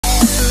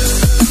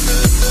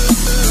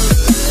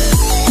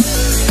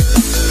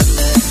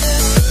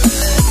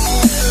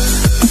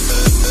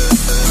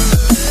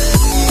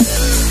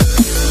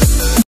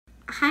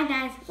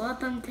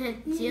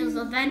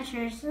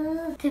adventures.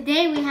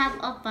 Today we have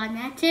a fun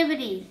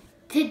activity.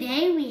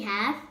 Today we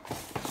have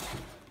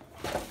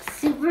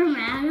Super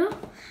Mario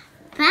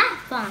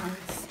bath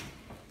bombs.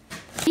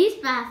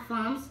 These bath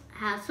bombs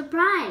have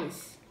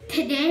surprise.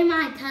 Today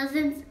my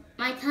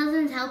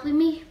cousin's helping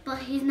me, but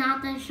he's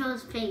not gonna show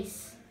his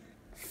face.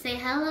 Say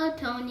hello,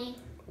 Tony.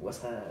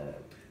 What's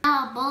up?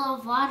 A bowl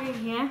of water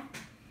here.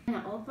 We're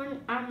gonna open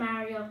our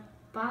Mario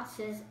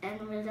boxes and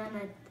we're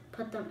gonna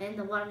put them in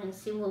the water and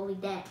see what we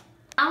get.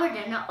 Now we're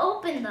gonna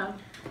open them.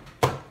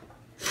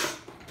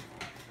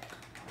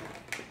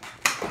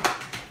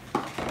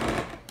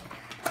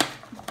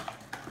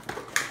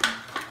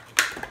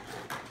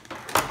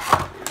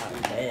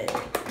 Okay.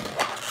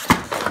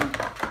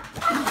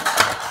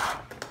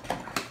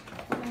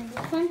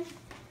 This one.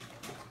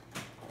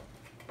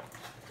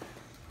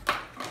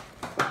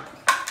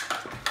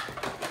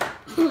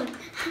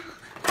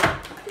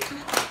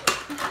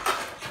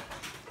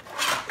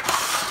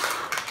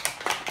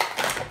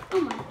 Oh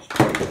my.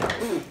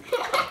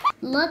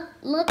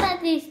 Look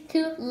at these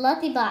two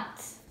lucky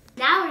bots.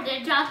 Now we're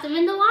gonna drop them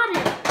in the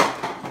water.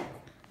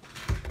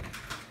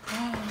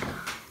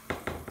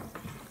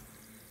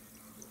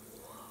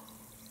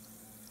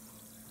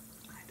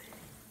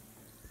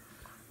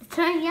 It's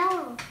turning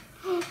yellow.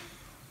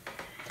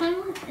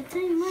 It's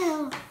turning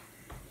yellow.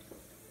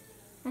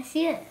 I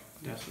see it.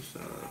 That's what's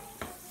up.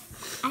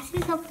 I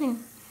see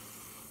something.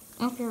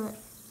 I feel it.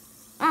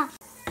 Ah.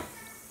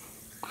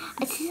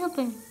 I see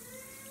something.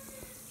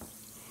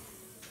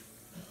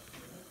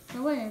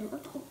 No way.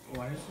 Look.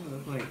 Why does it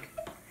look like?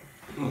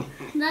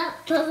 That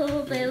doesn't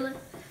look like.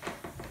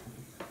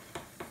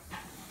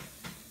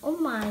 Oh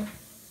my. Do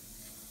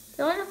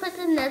you want to put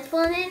the next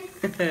one in?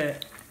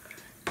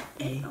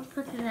 Hey. I'll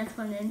put the next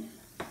one in.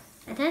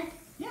 I did?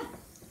 Yeah.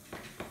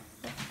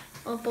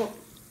 Oh, both.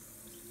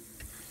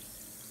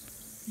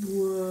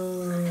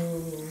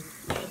 Whoa.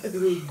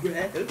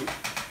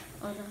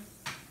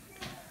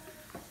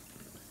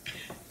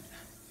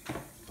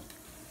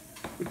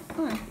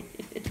 Hold on.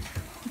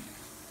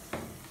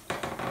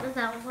 What's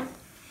that one?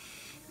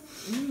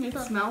 It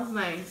smells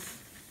nice.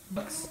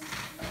 Can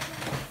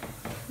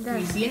you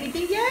Does. see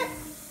anything yet?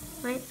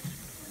 Wait.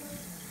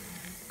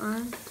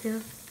 1, 2,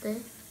 3.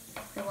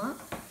 Wait, what?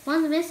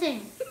 One's missing.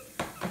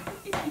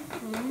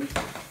 1,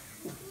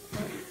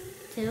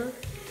 2,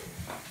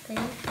 3,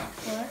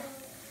 4.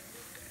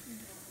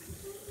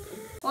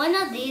 One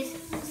of these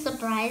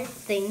surprise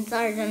things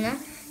are gonna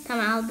come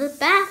out of the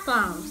bath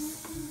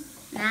bombs.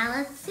 Now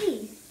let's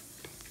see.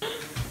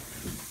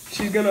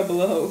 She's gonna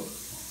blow.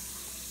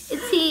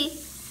 It's he.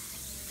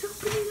 It's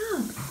opening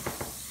up.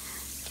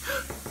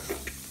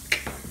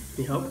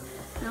 You help?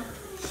 No.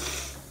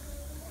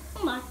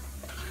 Oh my.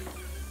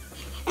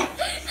 I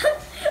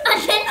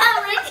did not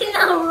breaking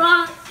the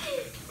rock.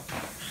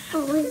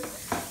 Oh wait.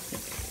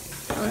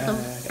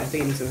 I think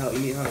you need some help. You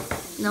need help.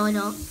 No, I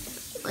don't.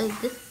 Like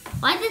this.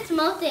 Why is it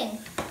melting?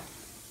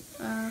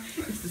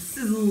 It's the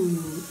sizzle.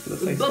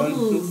 Looks like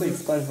Bubbles.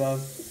 Looks like SpongeBob.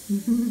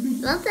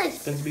 Looks like.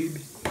 SpongeBob.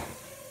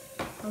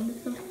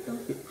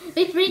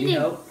 It's breathing. Need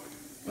help?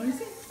 Let me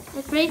see.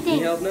 It's breathing.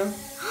 Need help now?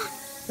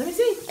 Let me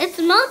see. It's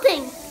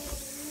melting.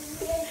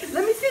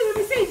 Let me see. Let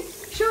me see.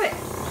 Show it.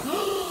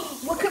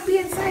 What could be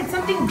inside?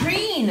 Something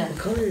green. What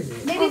color is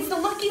it? Maybe it's the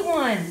lucky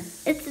one.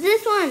 It's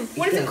this one.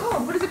 What is it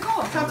called? What is it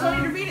called? Tell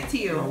Tony to read it to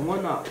you. Oh,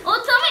 one up. Oh,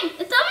 it's coming.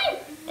 It's coming.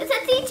 It's a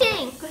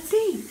teaching. Let's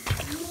see.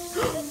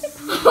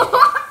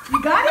 You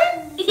got it?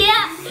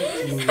 Yeah.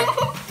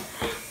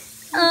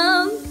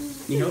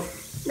 Need help?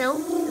 No,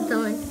 it's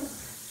coming.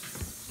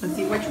 Let's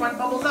see which one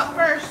bubbles up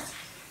first.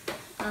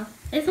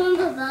 This one's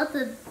about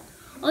to.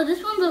 Oh,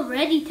 this one's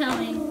already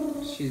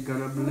coming. She's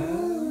gonna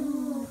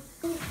blow.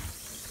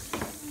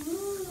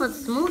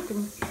 What's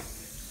smoking?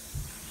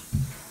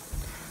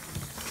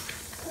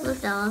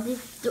 What's that?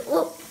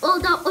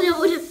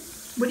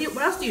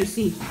 What else do you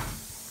see?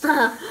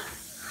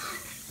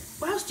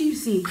 What else do you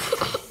see?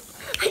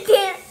 I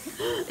can't.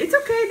 It's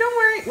okay, don't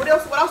worry. What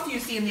else do you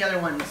see in the other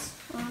ones?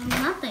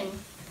 Nothing.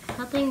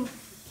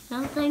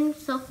 Nothing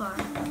so far.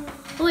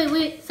 Oh,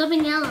 wait,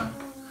 something yellow.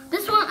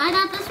 This one, I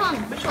got this one.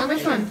 Which Oh, one? this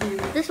Which one.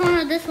 one? This one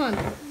or this one.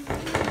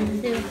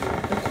 The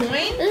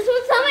coin? This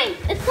one's coming.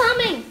 It's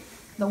coming.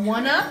 The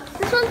one up?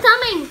 This one's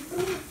coming.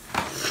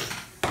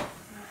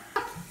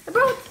 I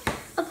broke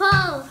a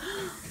pole.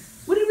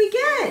 What did we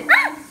get?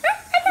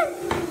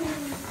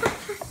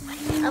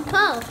 A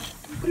pole.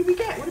 What did we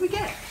get? What did we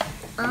get?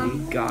 We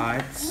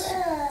got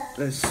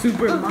the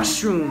super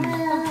mushroom.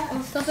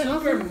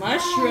 Super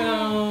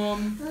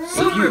mushroom.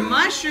 Super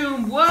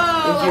mushroom.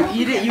 Whoa. If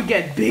you eat it, you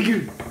get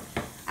bigger.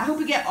 I hope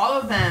we get all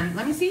of them.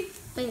 Let me see.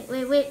 Wait.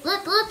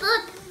 Look.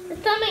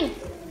 It's coming.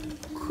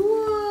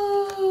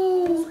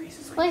 Cool.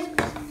 Wait.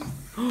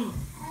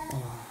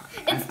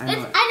 I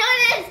know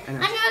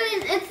it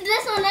is. It's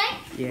this one, right?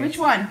 Yeah. Which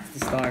one? It's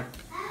the star.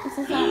 It's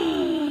this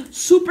one.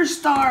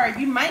 Superstar.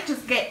 You might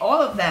just get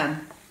all of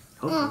them.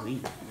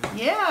 Hopefully.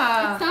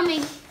 Yeah. It's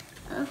coming.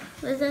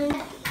 Where's it?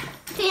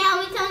 See how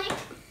we Tony?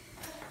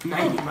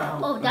 90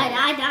 miles. Oh, I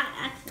got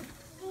it.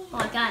 Oh,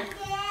 I got it.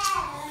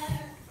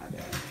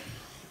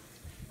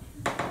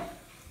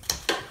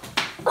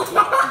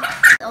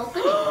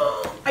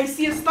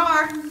 see a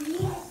star.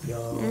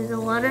 Yo. There's the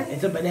water.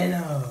 It's a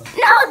banana.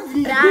 No, it's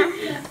not.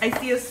 I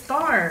see a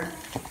star.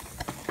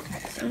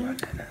 It's a banana.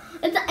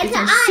 It's It's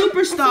an a eye.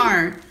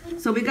 superstar.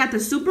 So we got the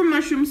super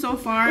mushroom so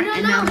far, We don't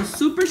and now know. the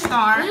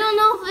superstar. I don't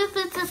know if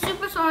it's a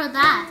superstar or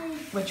that.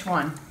 Which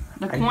one?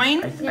 The I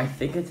coin?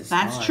 think it's a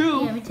star. That's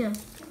true. Yeah, me too.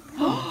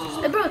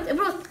 It broke. It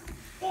broke.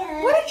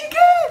 What did you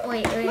get?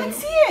 Wait. Let's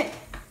see it.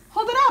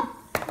 Hold it up.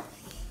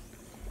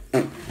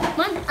 Another.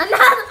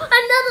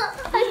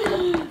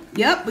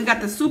 Yep, we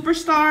got the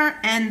superstar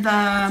and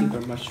the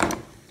Super mushroom.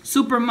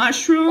 super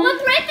mushroom.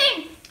 What's right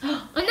there?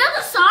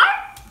 Another star?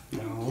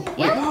 No.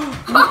 Yeah.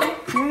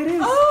 There it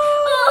is. Oh!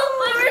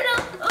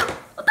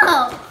 What the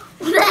hell?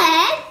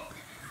 That?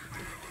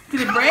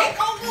 Did it break?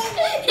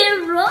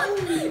 It broke.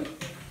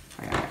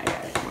 I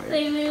got it.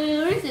 Wait,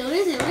 where is it?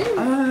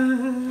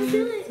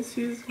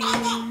 Excuse me. I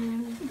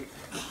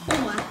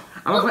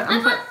got You it.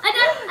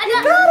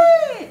 got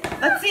it.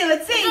 Let's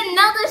see.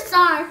 Another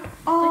star.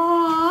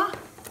 Aw.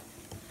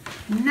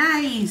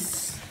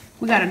 Nice.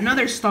 We got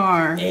another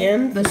star.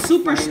 And The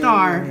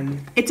superstar.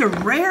 one. It's a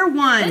rare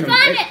one.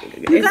 Found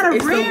it. We got a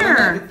It's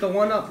rare. The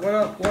one up.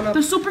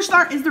 The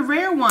superstar is the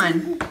rare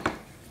one.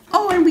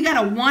 Oh, and we got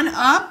a one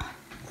up.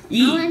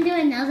 I want to do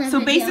another So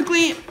video.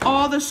 basically,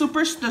 all the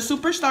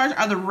superstars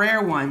are the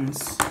rare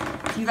ones.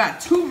 You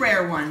got two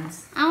rare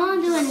ones. I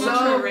want to do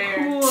another.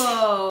 Cool.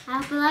 I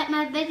hope you like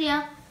my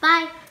video.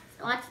 Bye.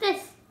 Watch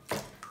this.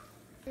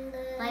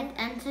 Like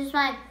and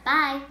subscribe.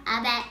 Bye.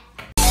 I bet.